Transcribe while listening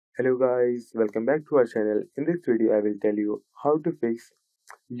Hello guys, welcome back to our channel. In this video, I will tell you how to fix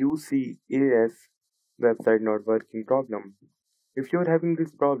UCAS website not working problem. If you are having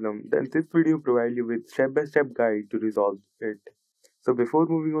this problem, then this video provides you with step-by-step guide to resolve it. So before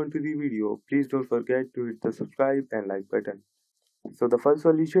moving on to the video, please don't forget to hit the subscribe and like button. So the first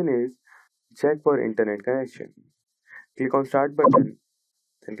solution is check for internet connection. Click on start button,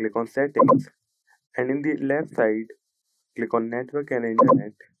 then click on settings, and in the left side, click on network and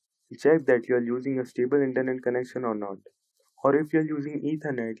internet. Check that you are using a stable internet connection or not. Or if you are using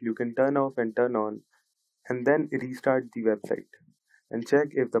Ethernet, you can turn off and turn on and then restart the website and check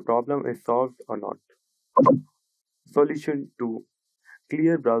if the problem is solved or not. Solution 2.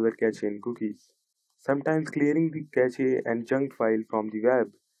 Clear browser cache and cookies. Sometimes clearing the cache and junk file from the web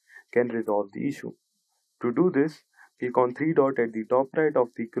can resolve the issue. To do this, click on three dot at the top right of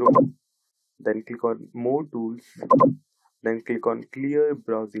the Chrome, then click on More Tools, then click on Clear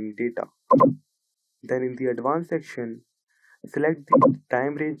Browsing Data. Then in the Advanced section, select the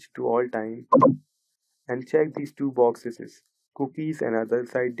time range to all time and check these two boxes, cookies and other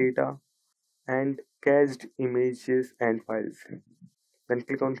site data and cached images and files. Then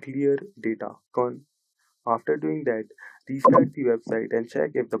click on clear data. After doing that, restart the website and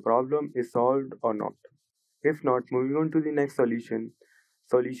check if the problem is solved or not. If not, moving on to the next solution.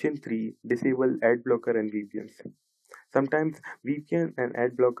 Solution 3. Disable ad blocker and VPNs. Sometimes VPN and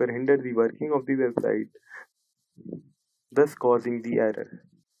ad blocker hinder the working of the website, thus causing the error.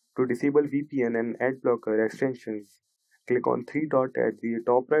 To disable VPN and ad blocker extensions, click on three dot at the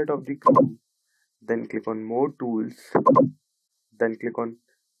top right of the Chrome, then click on More Tools, then click on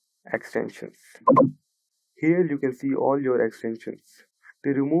Extensions. Here you can see all your extensions.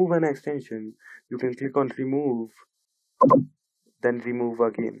 To remove an extension, you can click on Remove, then Remove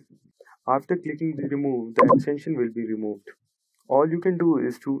again. After clicking the Remove, the extension will be removed. All you can do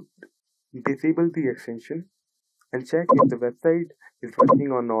is to disable the extension and check if the website is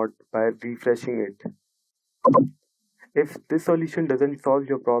working or not by refreshing it. If this solution doesn't solve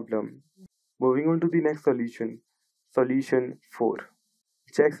your problem, moving on to the next solution, solution 4.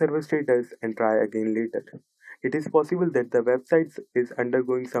 Check server status and try again later. It is possible that the website is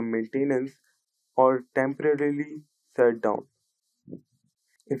undergoing some maintenance or temporarily shut down.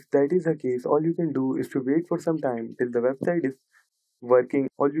 If that is the case, all you can do is to wait for some time till the website is working,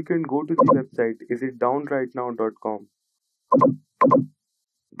 or you can go to the website isitdownrightnow.com,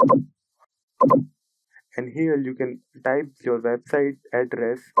 and here you can type your website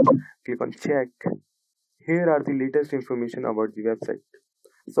address, click on check. Here are the latest information about the website.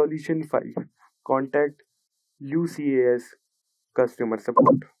 Solution 5. Contact UCAS customer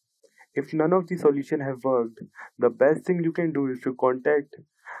support. If none of the solution have worked, the best thing you can do is to contact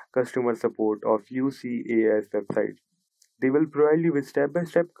customer support of UCAS website. They will provide you with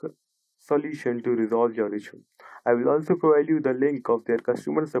step-by-step solution to resolve your issue. I will also provide you the link of their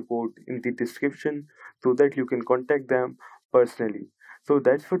customer support in the description so that you can contact them personally. So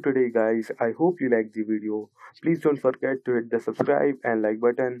that's for today guys. I hope you liked the video. Please don't forget to hit the subscribe and like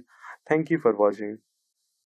button. Thank you for watching.